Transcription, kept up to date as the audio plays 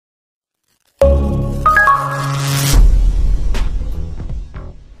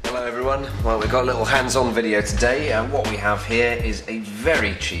everyone. Well, we've got a little hands-on video today, and what we have here is a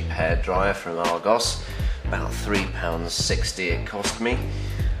very cheap hairdryer from Argos. About £3.60 it cost me.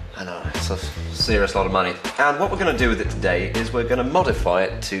 I know, it's a serious lot of money. And what we're going to do with it today is we're going to modify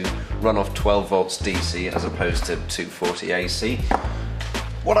it to run off 12 volts DC as opposed to 240 AC.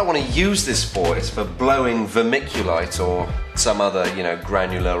 What I want to use this for is for blowing vermiculite or some other,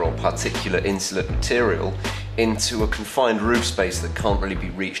 granular or particulate insulate material into a confined roof space that can't really be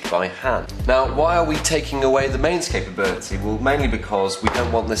reached by hand. Now, why are we taking away the mains capability? Well, mainly because we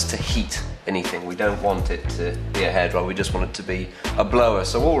don't want this to heat anything. We don't want it to be a hairdryer, we just want it to be a blower.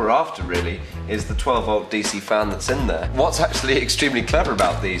 So all we're after really is the 12 volt DC fan that's in there. What's actually extremely clever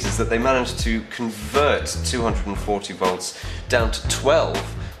about these is that they managed to convert 240 volts down to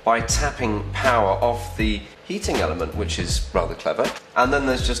 12 by tapping power off the heating element, which is rather clever. And then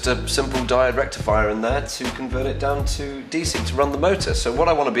there's just a simple diode rectifier in there to convert it down to DC to run the motor. So what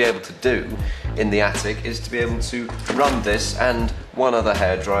I want to be able to do in the attic is to be able to run this and one other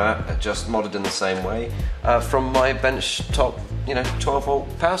hairdryer, just modded in the same way, from my benchtop, 12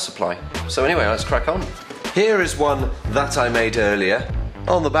 volt power supply. So anyway, let's crack on. Here is one that I made earlier.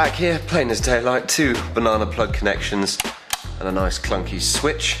 On the back here, plain as daylight, 2 banana plug connections and a nice clunky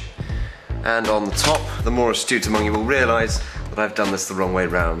switch. And on the top, the more astute among you will realise that I've done this the wrong way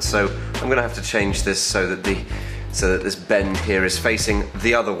round. So I'm going to have to change this so that this bend here is facing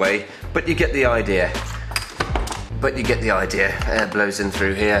the other way. But you get the idea. Air blows in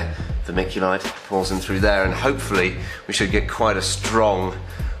through here, vermiculite pours in through there, and hopefully we should get quite a strong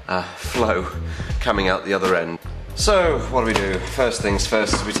flow coming out the other end. So what do? First things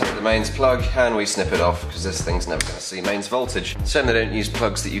first is we take the mains plug and we snip it off, because this thing's never going to see mains voltage. Shame they don't use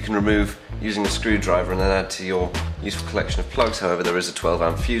plugs that you can remove using a screwdriver and then add to your useful collection of plugs. However, there is a 12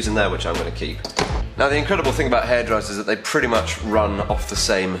 amp fuse in there, which I'm going to keep. Now, the incredible thing about hairdryers is that they pretty much run off the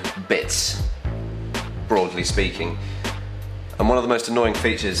same bits, broadly speaking. And one of the most annoying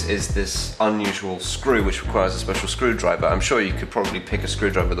features is this unusual screw, which requires a special screwdriver. I'm sure you could probably pick a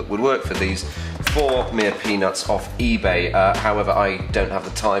screwdriver that would work for these for mere peanuts off eBay. However, I don't have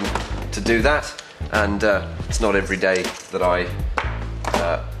the time to do that, and it's not every day that I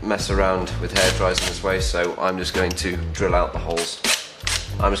mess around with hairdryers in this way, so I'm just going to drill out the holes.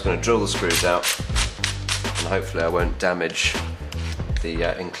 I'm just going to drill the screws out, and hopefully I won't damage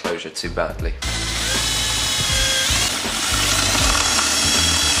the enclosure too badly.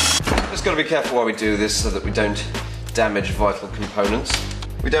 Just got to be careful while we do this so that we don't damage vital components.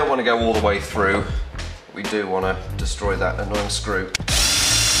 We don't want to go all the way through. We do want to destroy that annoying screw.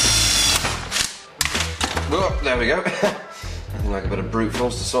 Oh, there we go. Nothing like a bit of brute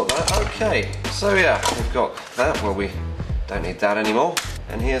force to sort that. Okay, so yeah, we've got that. Well, we don't need that anymore.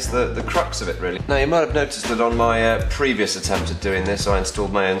 And here's the crux of it, really. Now, you might have noticed that on my previous attempt at doing this, I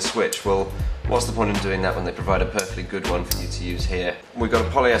installed my own switch. Well, what's the point in doing that when they provide a perfectly good one for you to use here? We've got a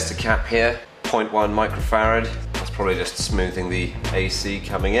polyester cap here, 0.1 microfarad. That's probably just smoothing the AC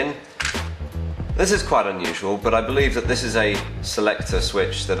coming in. This is quite unusual, but I believe that this is a selector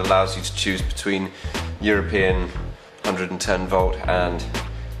switch that allows you to choose between European 110 volt and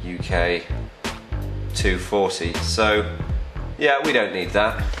UK 240. So yeah, we don't need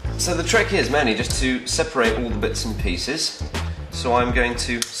that. So the trick is mainly just to separate all the bits and pieces. So I'm going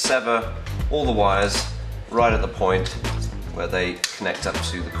to sever all the wires right at the point where they connect up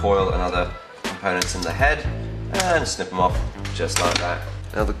to the coil and other components in the head, and snip them off just like that.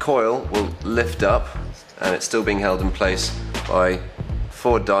 Now the coil will lift up, and it's still being held in place by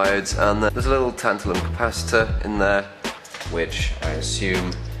 4 diodes, and there's a little tantalum capacitor in there, which I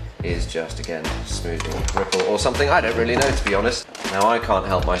assume is just, again, smoothing a ripple or something. I don't really know, to be honest. Now, I can't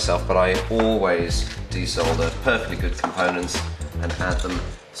help myself, but I always desolder perfectly good components and add them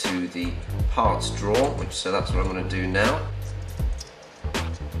to the parts drawer, so that's what I'm going to do now.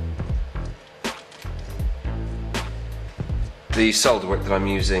 The solder wick that I'm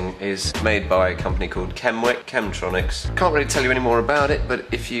using is made by a company called Chemtronics. Can't really tell you any more about it, but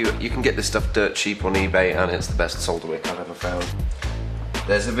if you can get this stuff dirt cheap on eBay, and it's the best solder wick I've ever found.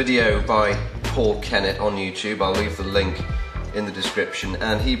 There's a video by Kennet on YouTube. I'll leave the link in the description,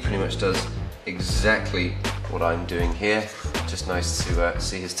 and he pretty much does exactly what I'm doing here. Just nice to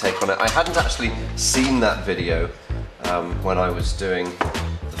see his take on it. I hadn't actually seen that video when I was doing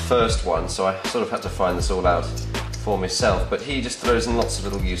the first one, so I sort of had to find this all out for myself, but he just throws in lots of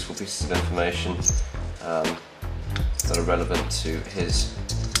little useful pieces of information that are relevant to his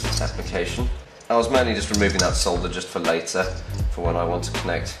application. I was mainly just removing that solder just for later, for when I want to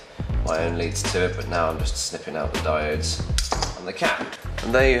connect my own leads to it, but now I'm just snipping out the diodes and the cap.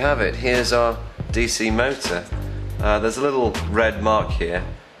 And there you have it. Here's our DC motor. There's a little red mark here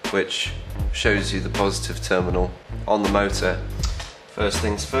which shows you the positive terminal on the motor. First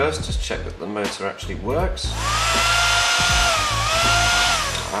things first, just check that the motor actually works.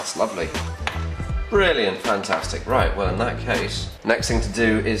 That's lovely. Brilliant, fantastic. Right, well in that case, next thing to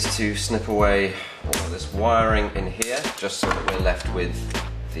do is to snip away all of this wiring in here, just so that we're left with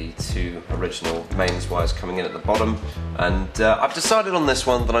the two original mains wires coming in at the bottom. And I've decided on this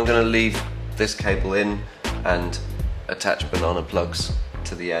one that I'm going to leave this cable in and attach banana plugs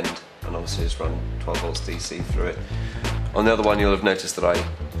to the end, and obviously just run 12 volts DC through it. On the other one you'll have noticed that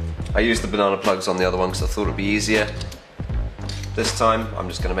I used the banana plugs on the other one because I thought it'd be easier. This time I'm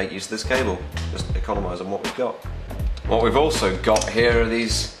just going to make use of this cable, just economise on what we've got. What we've also got here are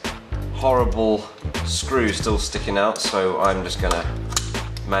these horrible screws still sticking out, so I'm just going to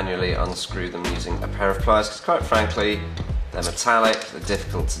manually unscrew them using a pair of pliers, because quite frankly they're metallic, they're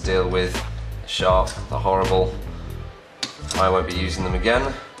difficult to deal with, they're sharp, they're horrible. I won't be using them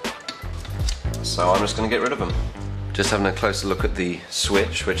again, so I'm just going to get rid of them. Just having a closer look at the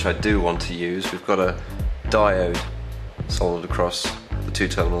switch, which I do want to use. We've got a diode soldered across the two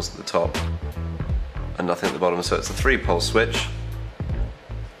terminals at the top and nothing at the bottom, so it's a 3-pole switch.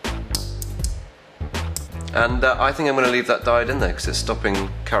 And I think I'm going to leave that diode in there because it's stopping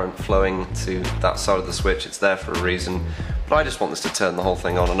current flowing to that side of the switch. It's there for a reason, but I just want this to turn the whole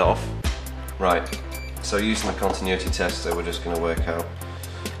thing on and off. Right, so using the continuity tester we're just going to work out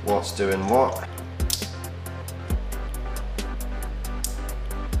what's doing what.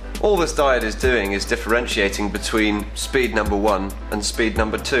 All this diode is doing is differentiating between speed number 1 and speed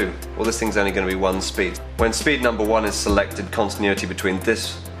number 2. Well, this thing's only going to be one speed. When speed number 1 is selected, continuity between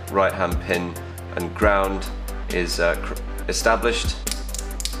this right hand pin and ground is established.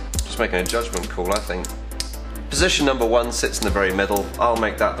 Just making a judgment call, I think. Position number 1 sits in the very middle. I'll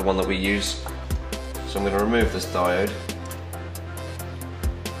make that the one that we use. So I'm going to remove this diode.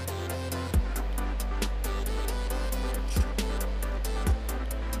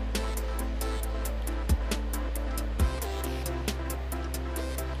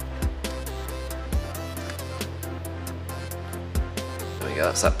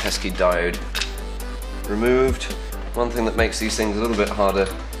 That's that pesky diode removed. One thing that makes these things a little bit harder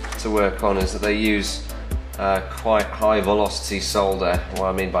to work on is that they use quite high velocity solder. What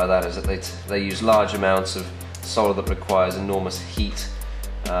I mean by that is that they use large amounts of solder that requires enormous heat.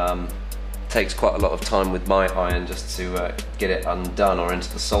 Takes quite a lot of time with my iron just to get it undone or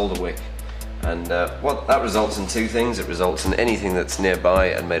into the solder wick. And what that results in two things. It results in anything that's nearby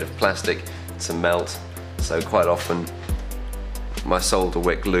and made of plastic to melt. So quite often my solder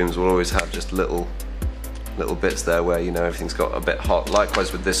wick looms will always have just little bits there where, you know, everything's got a bit hot.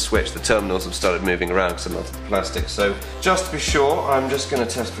 Likewise with this switch, the terminals have started moving around because I melted the plastic. So just to be sure, I'm just going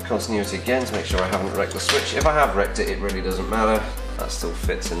to test for continuity again to make sure I haven't wrecked the switch. If I have wrecked it, it really doesn't matter. That still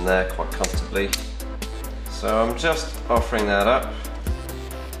fits in there quite comfortably. So I'm just offering that up,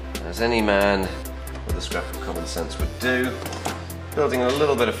 as any man with a scrap of common sense would do. Building a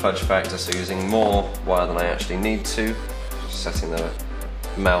little bit of fudge factor, so using more wire than I actually need to. Setting the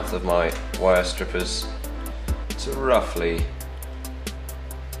mouth of my wire strippers to roughly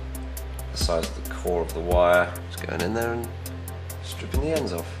the size of the core of the wire. Just going in there and stripping the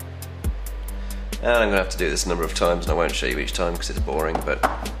ends off. And I'm going to have to do this a number of times, and I won't show you each time because it's boring, but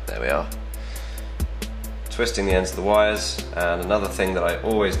there we are. Twisting the ends of the wires. And another thing that I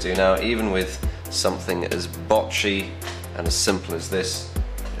always do now, even with something as botchy and as simple as this,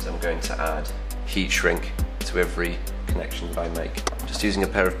 is I'm going to add heat shrink to every connection that I make. I'm just using a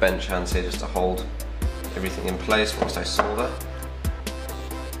pair of bench hands here just to hold everything in place whilst I solder.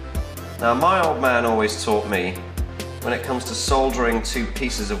 Now my old man always taught me, when it comes to soldering two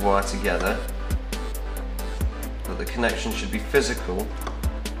pieces of wire together, that the connection should be physical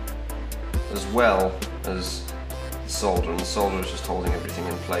as well as the solder, and the solder is just holding everything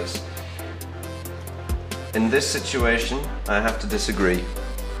in place. In this situation I have to disagree.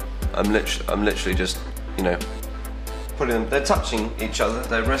 I'm literally just, you know, putting them, they're touching each other,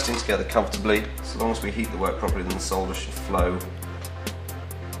 they're resting together comfortably. So long as we heat the work properly, then the solder should flow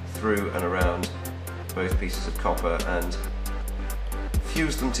through and around both pieces of copper and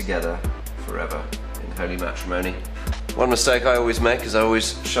fuse them together forever in holy matrimony. One mistake I always make is I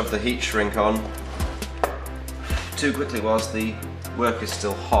always shove the heat shrink on too quickly whilst the work is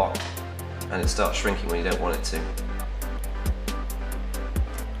still hot, and it starts shrinking when you don't want it to.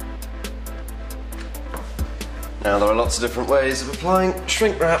 Now there are lots of different ways of applying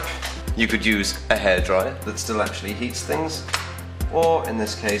shrink wrap. You could use a hairdryer that still actually heats things, or in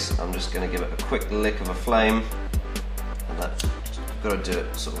this case I'm just going to give it a quick lick of a flame, and that, you've got to do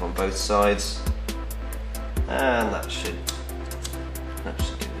it sort of on both sides, and that should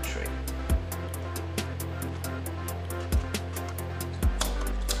do the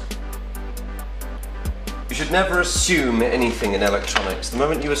should never assume anything in electronics. The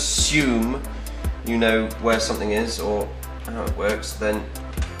moment you assume you know where something is or how it works, then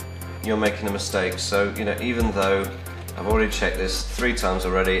you're making a mistake. So, you know, even though I've already checked this 3 times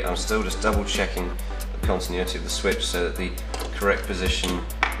already, I'm still just double checking the continuity of the switch so that the correct position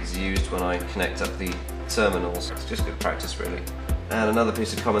is used when I connect up the terminals. It's just good practice, really. And another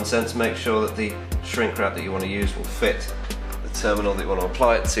piece of common sense, make sure that the shrink wrap that you want to use will fit the terminal that you want to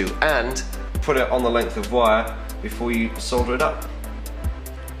apply it to, and put it on the length of wire before you solder it up,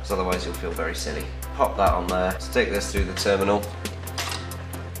 because otherwise you'll feel very silly. Pop that on there, stick this through the terminal.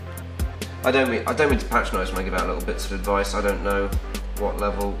 I don't mean to patronise when I give out little bits of advice. I don't know what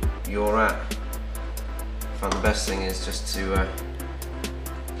level you're at. I find the best thing is just to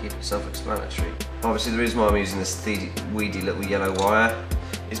keep it self-explanatory. Obviously the reason why I'm using this weedy little yellow wire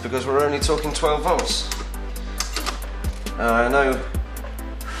is because we're only talking 12 volts. I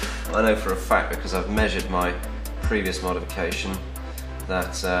know for a fact, because I've measured my previous modification,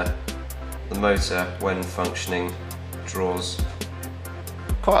 that the motor, when functioning, draws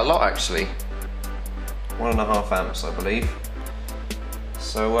quite a lot actually. 1.5 amps, I believe.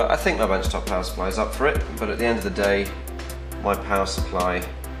 So I think my benchtop power supply is up for it, but at the end of the day, my power supply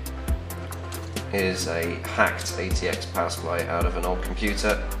is a hacked ATX power supply out of an old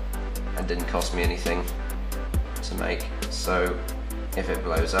computer and didn't cost me anything to make. So if it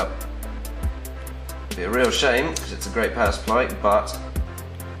blows up, it'd be a real shame because it's a great power supply, but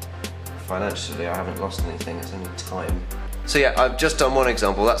financially I haven't lost anything, it's only time. So yeah, I've just done one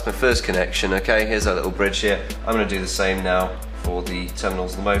example. That's my first connection. Okay, here's our little bridge here. I'm going to do the same now for the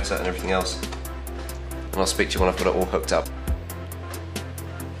terminals, the motor and everything else, and I'll speak to you when I've got it all hooked up.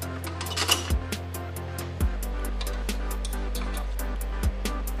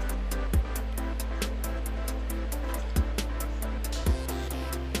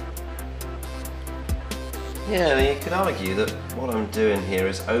 Yeah, you could argue that what I'm doing here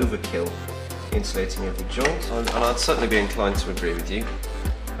is overkill, insulating every joint, and I'd certainly be inclined to agree with you.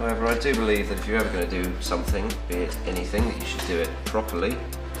 However, I do believe that if you're ever going to do something, be it anything, that you should do it properly.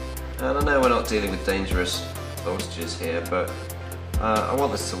 And I know we're not dealing with dangerous voltages here, but I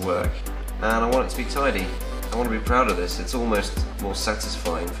want this to work, and I want it to be tidy. I want to be proud of this. It's almost more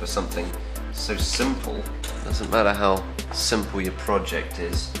satisfying for something so simple. It doesn't matter how simple your project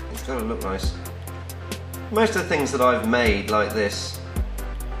is, it's got to look nice. Most of the things that I've made like this,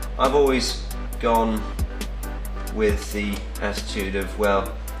 I've always gone with the attitude of, well,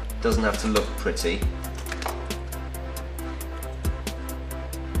 it doesn't have to look pretty.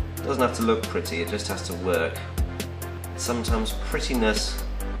 It doesn't have to look pretty, it just has to work. Sometimes prettiness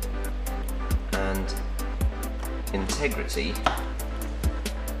and integrity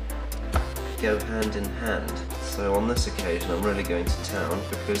go hand in hand. So on this occasion I'm really going to town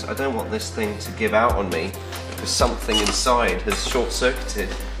because I don't want this thing to give out on me because something inside has short-circuited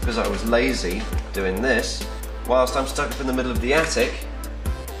because I was lazy doing this whilst I'm stuck up in the middle of the attic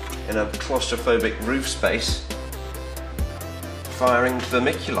in a claustrophobic roof space firing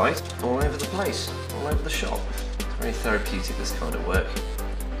vermiculite all over the place, all over the shop. It's very therapeutic, this kind of work.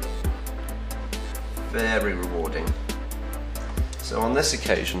 Very rewarding. So on this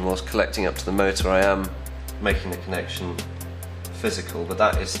occasion, whilst collecting up to the motor, I am making the connection physical, but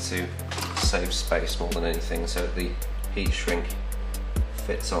that is to save space more than anything, so that the heat shrink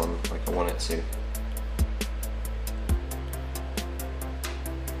fits on like I want it to.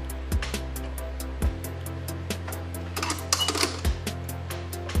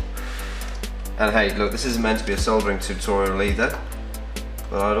 And hey, look, this isn't meant to be a soldering tutorial either,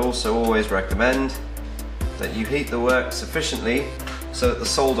 but I'd also always recommend that you heat the work sufficiently so that the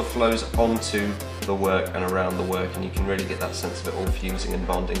solder flows onto the work and around the work, and you can really get that sense of it all fusing and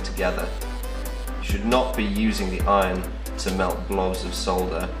bonding together. You should not be using the iron to melt blobs of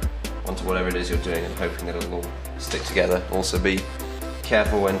solder onto whatever it is you're doing and hoping that it'll all stick together. Also be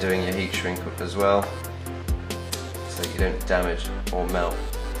careful when doing your heat shrink as well, so that you don't damage or melt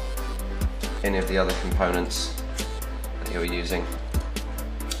any of the other components that you're using.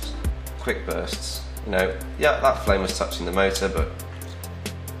 Quick bursts. You know, yeah, that flame was touching the motor, but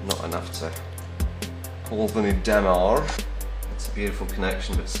not enough to cause any damage. It's a beautiful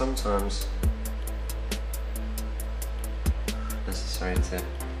connection, but sometimes necessary to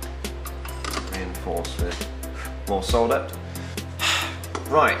reinforce with more solder.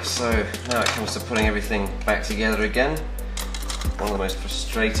 Right, so now it comes to putting everything back together again. One of the most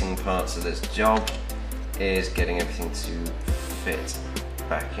frustrating parts of this job is getting everything to fit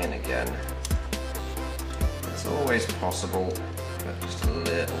back in again. It's always possible, but just a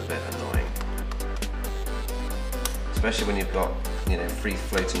little bit annoying. Especially when you've got, you know, free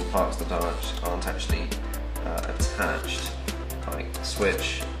floating parts that aren't actually attached, like the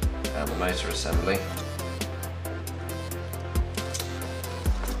switch and the motor assembly.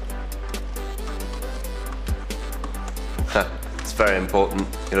 It's very important.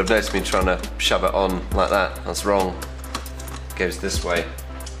 You'll have noticed me trying to shove it on like that. That's wrong. It goes this way.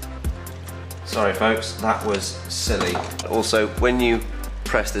 Sorry folks, that was silly. Also, when you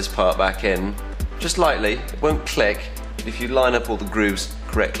press this part back in, just lightly, it won't click, but if you line up all the grooves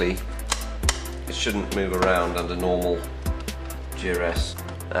correctly, it shouldn't move around under normal duress.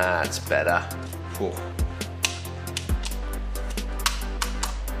 That's better. Whew.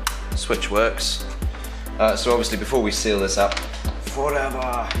 Switch works. So obviously before we seal this up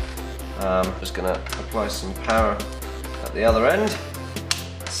forever, I'm just going to apply some power at the other end,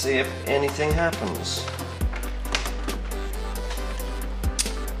 see if anything happens.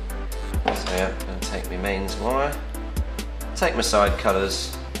 So yeah, I'm going to take my mains wire, take my side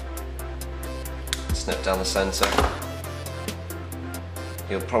cutters, snip down the centre.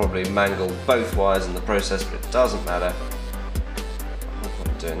 You'll probably mangle both wires in the process, but it doesn't matter. What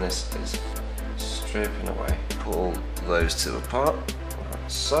I'm doing this is stripping away. Pull those two apart, like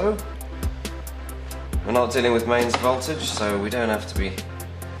so. We're not dealing with mains voltage, so we don't have to be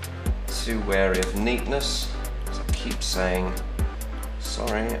too wary of neatness. As I keep saying,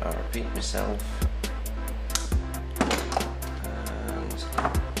 sorry, I repeat myself. And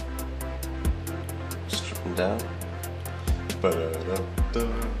strip them down.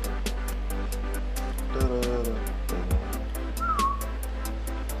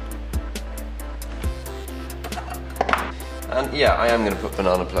 And yeah, I am going to put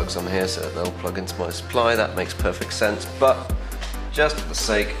banana plugs on here so that they'll plug into my supply. That makes perfect sense, but just for the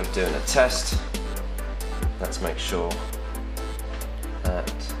sake of doing a test, let's make sure that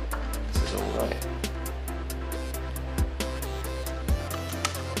this is all right.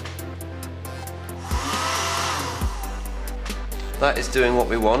 That is doing what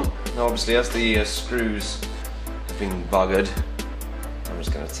we want. Now obviously as the screws have been buggered, I'm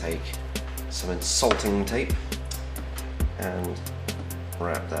just going to take some insulting tape and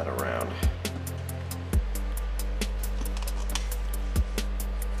wrap that around.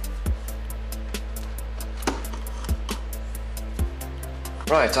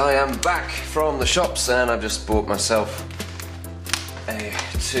 Right, I am back from the shops and I've just bought myself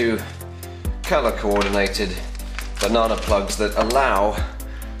two color coordinated banana plugs that allow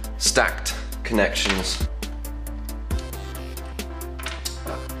stacked connections.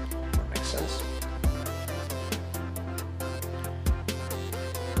 That makes sense.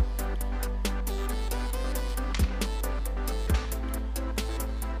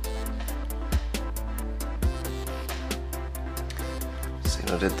 See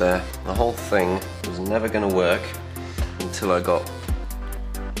what I did there? The whole thing was never going to work until I got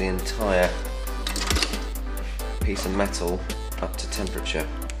the entire piece of metal up to temperature.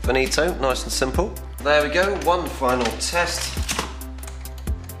 Finito, nice and simple. There we go, one final test.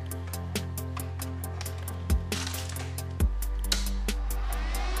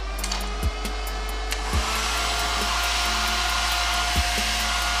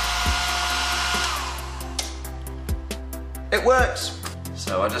 It works!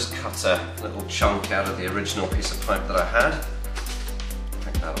 So I just cut a little chunk out of the original piece of pipe that I had.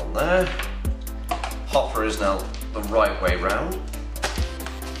 Put that on there. Hopper is now the right way round.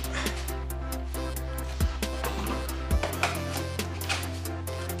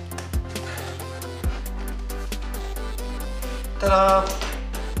 Ta-da!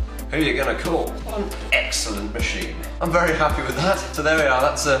 Who are you gonna call? What an excellent machine. I'm very happy with that. So there we are,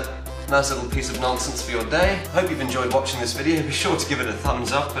 that's a nice little piece of nonsense for your day. Hope you've enjoyed watching this video. Be sure to give it a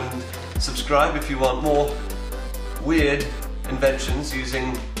thumbs up and subscribe if you want more weird inventions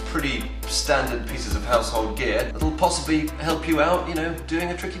using pretty standard pieces of household gear that'll possibly help you out, you know,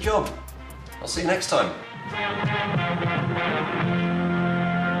 doing a tricky job. I'll see you next time.